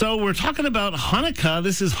So we're talking about Hanukkah.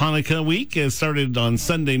 This is Hanukkah week. It started on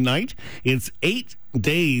Sunday night. It's 8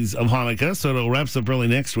 days of Hanukkah, so it wraps up early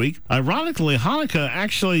next week. Ironically, Hanukkah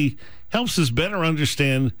actually helps us better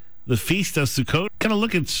understand the Feast of Sukkot. Kind of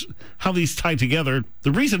look at how these tie together.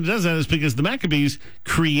 The reason it does that is because the Maccabees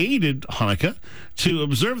created Hanukkah to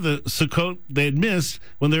observe the Sukkot they had missed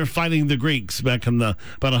when they were fighting the Greeks back in about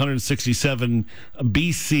 167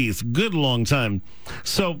 BC. It's a good long time.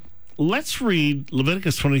 So let's read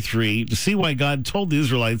Leviticus 23 to see why God told the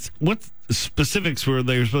Israelites what specifics were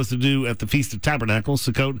they were supposed to do at the Feast of Tabernacles,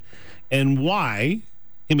 Sukkot, and why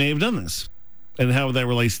he may have done this, and how that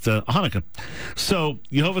relates to Hanukkah. So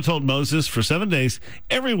Jehovah told Moses, for 7 days,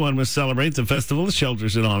 everyone must celebrate the Festival of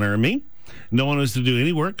Shelters in honor of me. No one was to do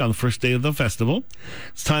any work on the first day of the festival.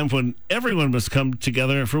 It's time when everyone must come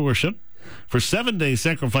together for worship. For 7 days,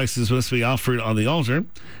 sacrifices must be offered on the altar.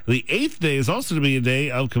 The 8th day is also to be a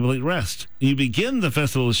day of complete rest. You begin the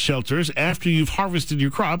Festival of Shelters after you've harvested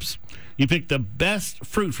your crops. You pick the best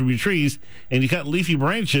fruit from your trees, and you cut leafy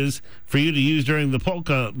branches for you to use during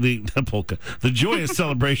the joyous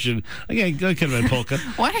celebration. Okay, I could have been polka.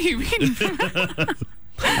 Why are you reading from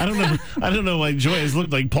I don't know why joyous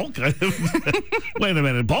looked like polka. Wait a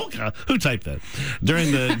minute, polka? Who typed that?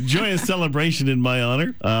 During the joyous celebration in my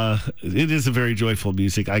honor, it is a very joyful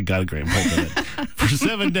music. I got a great polka. For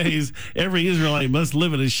 7 days, every Israelite must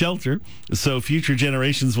live in a shelter, so future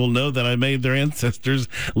generations will know that I made their ancestors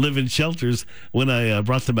live in shelters when I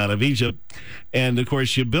brought them out of Egypt. And of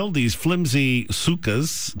course, you build these flimsy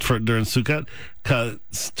sukkahs during Sukkot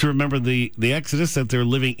to remember the Exodus, that they're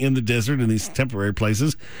living in the desert in these temporary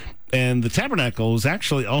places. And the tabernacle was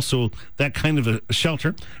actually also that kind of a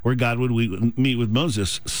shelter where God would meet with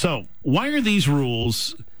Moses. So why are these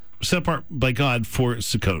rules set apart by God for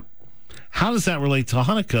Sukkot? How does that relate to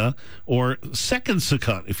Hanukkah or second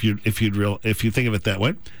Sukkot, if you think of it that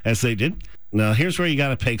way, as they did? Now, here's where you got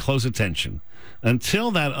to pay close attention.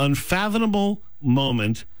 Until that unfathomable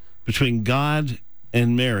moment between God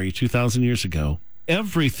and Mary 2,000 years ago,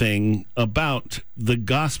 everything about the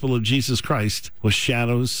gospel of Jesus Christ was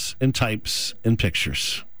shadows and types and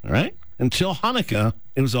pictures. All right? Until Hanukkah,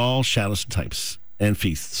 it was all shadows and types and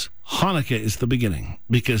feasts. Hanukkah is the beginning,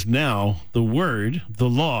 because now the word, the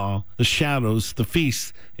law, the shadows, the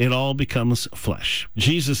feasts, it all becomes flesh.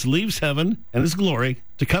 Jesus leaves heaven and his glory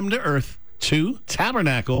to come to earth to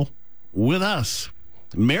tabernacle with us.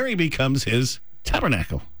 Mary becomes his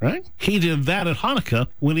tabernacle, right? He did that at Hanukkah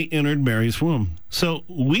when he entered Mary's womb. So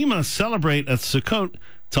we must celebrate at Sukkot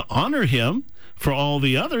to honor him for all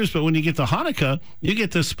the others, but when you get to Hanukkah, you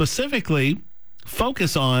get to specifically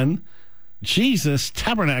focus on Jesus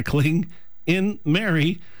tabernacling in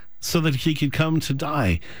Mary so that he could come to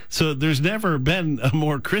die. So there's never been a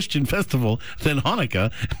more Christian festival than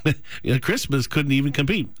Hanukkah. Christmas couldn't even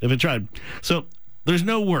compete if it tried. So there's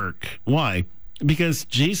no work. Why? Because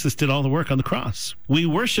Jesus did all the work on the cross. We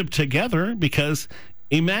worship together because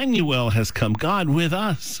Emmanuel has come, God with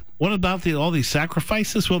us. What about all these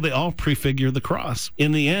sacrifices? Well, they all prefigure the cross.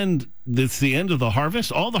 In the end, it's the end of the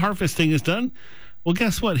harvest. All the harvesting is done. Well,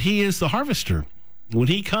 guess what? He is the harvester. When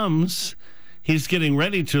he comes, he's getting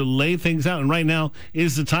ready to lay things out. And right now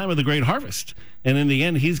is the time of the great harvest. And in the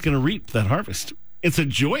end, he's going to reap that harvest. It's a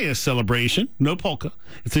joyous celebration. No polka.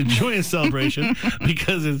 It's a joyous celebration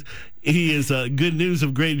because he is good news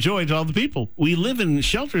of great joy to all the people. We live in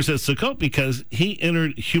shelters at Sukkot because he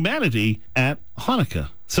entered humanity at Hanukkah.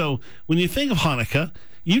 So when you think of Hanukkah,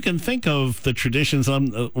 you can think of the traditions.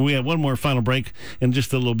 We have one more final break in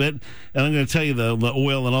just a little bit, and I'm going to tell you the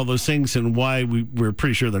oil and all those things and why we're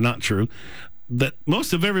pretty sure they're not true. That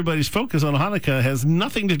most of everybody's focus on Hanukkah has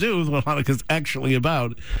nothing to do with what Hanukkah's actually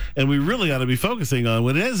about, and we really ought to be focusing on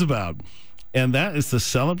what it is about, and that is the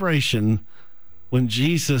celebration when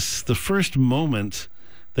Jesus, the first moment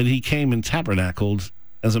that he came and tabernacled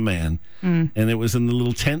as a man, and it was in the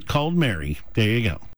little tent called Mary. There you go.